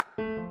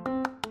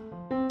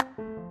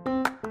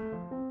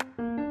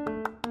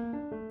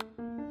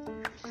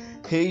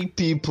Hey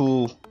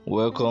people,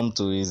 welcome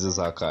to Easy's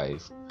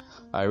Archive.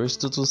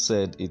 Aristotle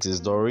said it is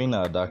during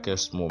our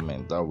darkest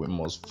moment that we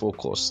must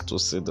focus to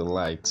see the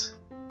light.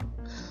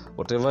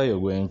 Whatever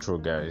you're going through,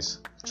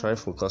 guys, try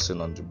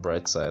focusing on the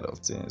bright side of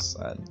things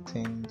and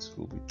things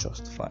will be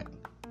just fine.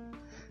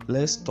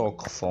 Let's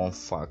talk fun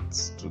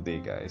facts today,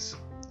 guys.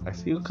 I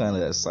feel kind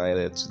of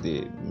excited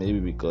today,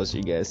 maybe because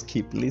you guys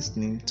keep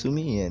listening to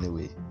me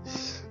anyway.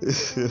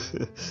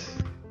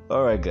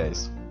 Alright,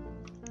 guys.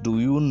 Do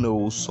you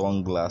know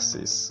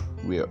sunglasses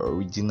were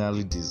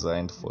originally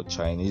designed for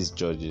Chinese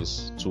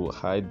judges to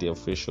hide their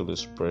facial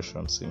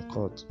expressions in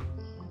court?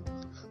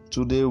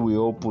 Today we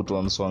all put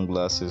on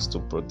sunglasses to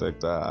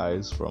protect our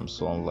eyes from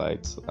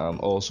sunlight and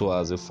also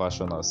as a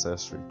fashion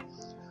accessory.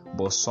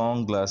 But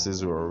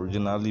sunglasses were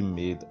originally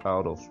made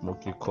out of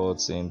smoky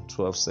courts in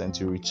 12th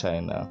century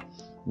China,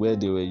 where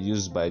they were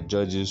used by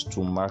judges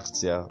to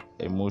mask their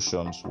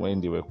emotions when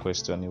they were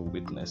questioning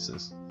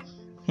witnesses.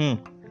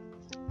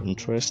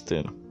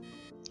 Interesting.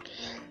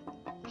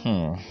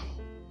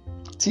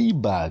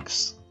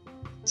 Teabags.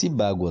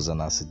 Teabag was an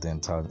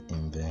accidental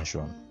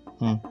invention.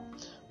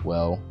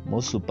 Well,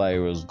 most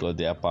superheroes got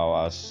their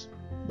powers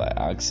by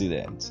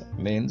accident.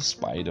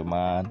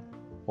 Spider-Man,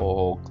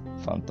 Hulk,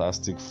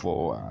 Fantastic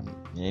Four, and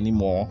many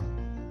more.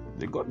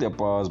 They got their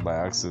powers by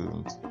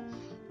accident.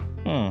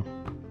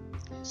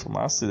 Some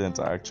accidents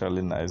are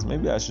actually nice.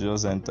 Maybe I should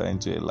just enter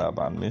into a lab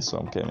and make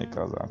some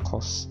chemicals and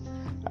cause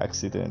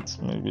accidents.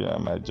 Maybe I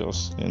might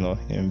just,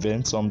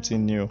 invent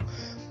something new.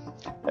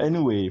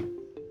 Anyway,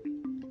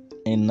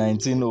 in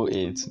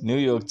 1908, New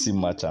York tea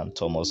merchant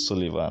Thomas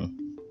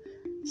Sullivan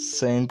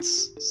sent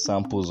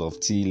samples of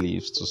tea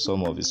leaves to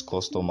some of his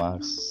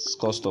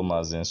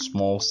customers in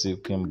small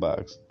silken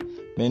bags.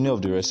 Many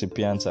of the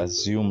recipients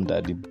assumed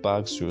that the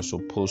bags were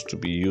supposed to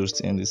be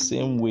used in the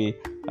same way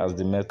as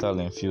the metal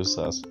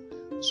infusers,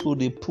 so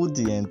they put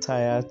the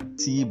entire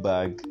tea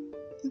bag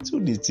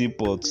into the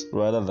teapot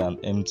rather than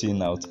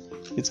emptying out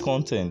its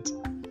content.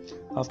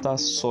 After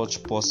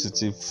such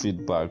positive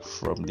feedback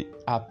from the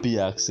happy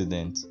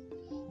accident,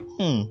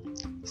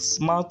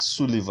 smart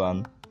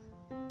Sullivan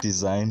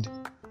designed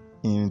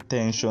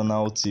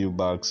intentional tea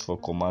bags for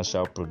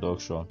commercial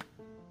production.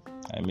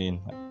 I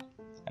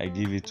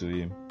give it to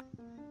him.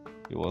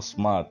 He was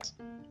smart.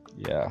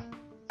 Yeah.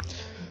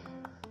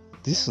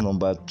 This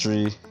number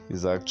 3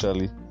 is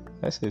actually,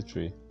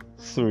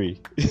 three.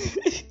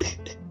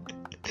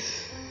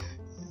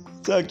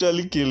 It's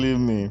actually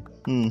killing me.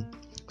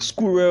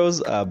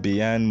 Squirrels are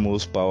behind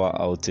most power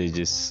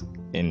outages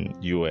in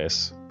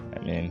US.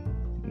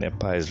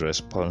 NEPA is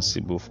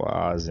responsible for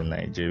ours in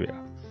Nigeria.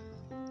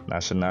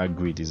 National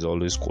grid is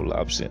always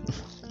collapsing.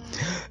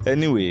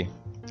 Anyway,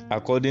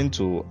 according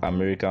to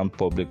American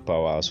Public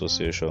Power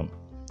Association,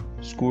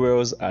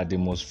 squirrels are the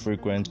most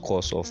frequent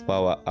cause of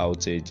power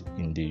outage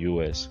in the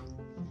US.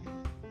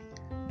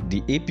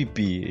 The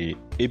APPA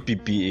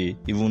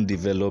even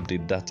developed a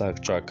data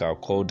tracker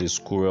called the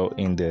Squirrel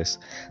Index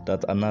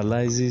that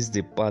analyzes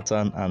the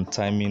pattern and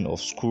timing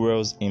of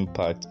squirrels'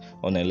 impact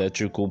on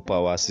electrical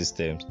power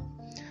systems.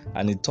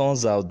 And it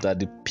turns out that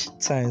the peak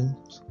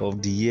times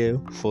of the year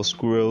for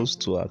squirrels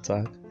to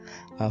attack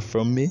are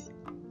from May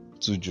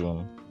to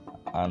June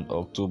and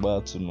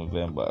October to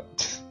November.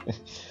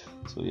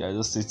 So you're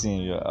just sitting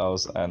in your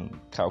house and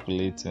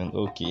calculating,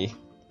 okay,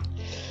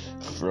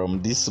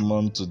 from this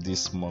month to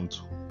this month,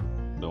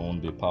 there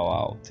won't be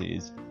power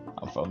outage.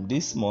 And from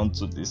this month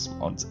to this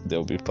month, there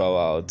will be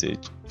power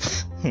outage.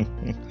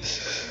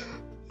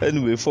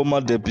 Anyway,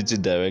 former Deputy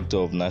Director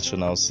of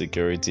National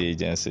Security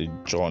Agency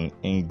John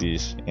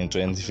English in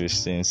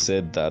 2015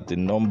 said that the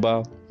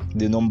number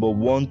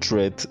one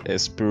threat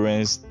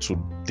experienced to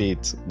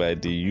date by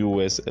the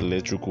US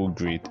electrical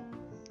grid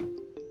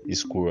is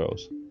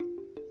squirrels.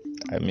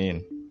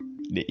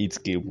 They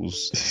eat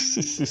cables.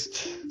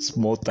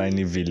 Small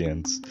tiny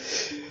villains.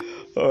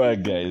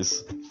 Alright,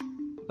 guys.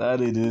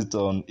 That is it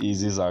on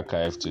Easy's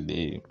Archive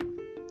today.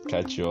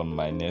 Catch you on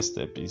my next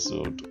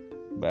episode.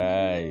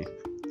 Bye.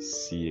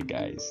 See you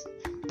guys.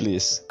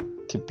 Please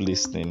keep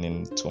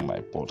listening to my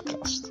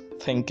podcast.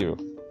 Thank you.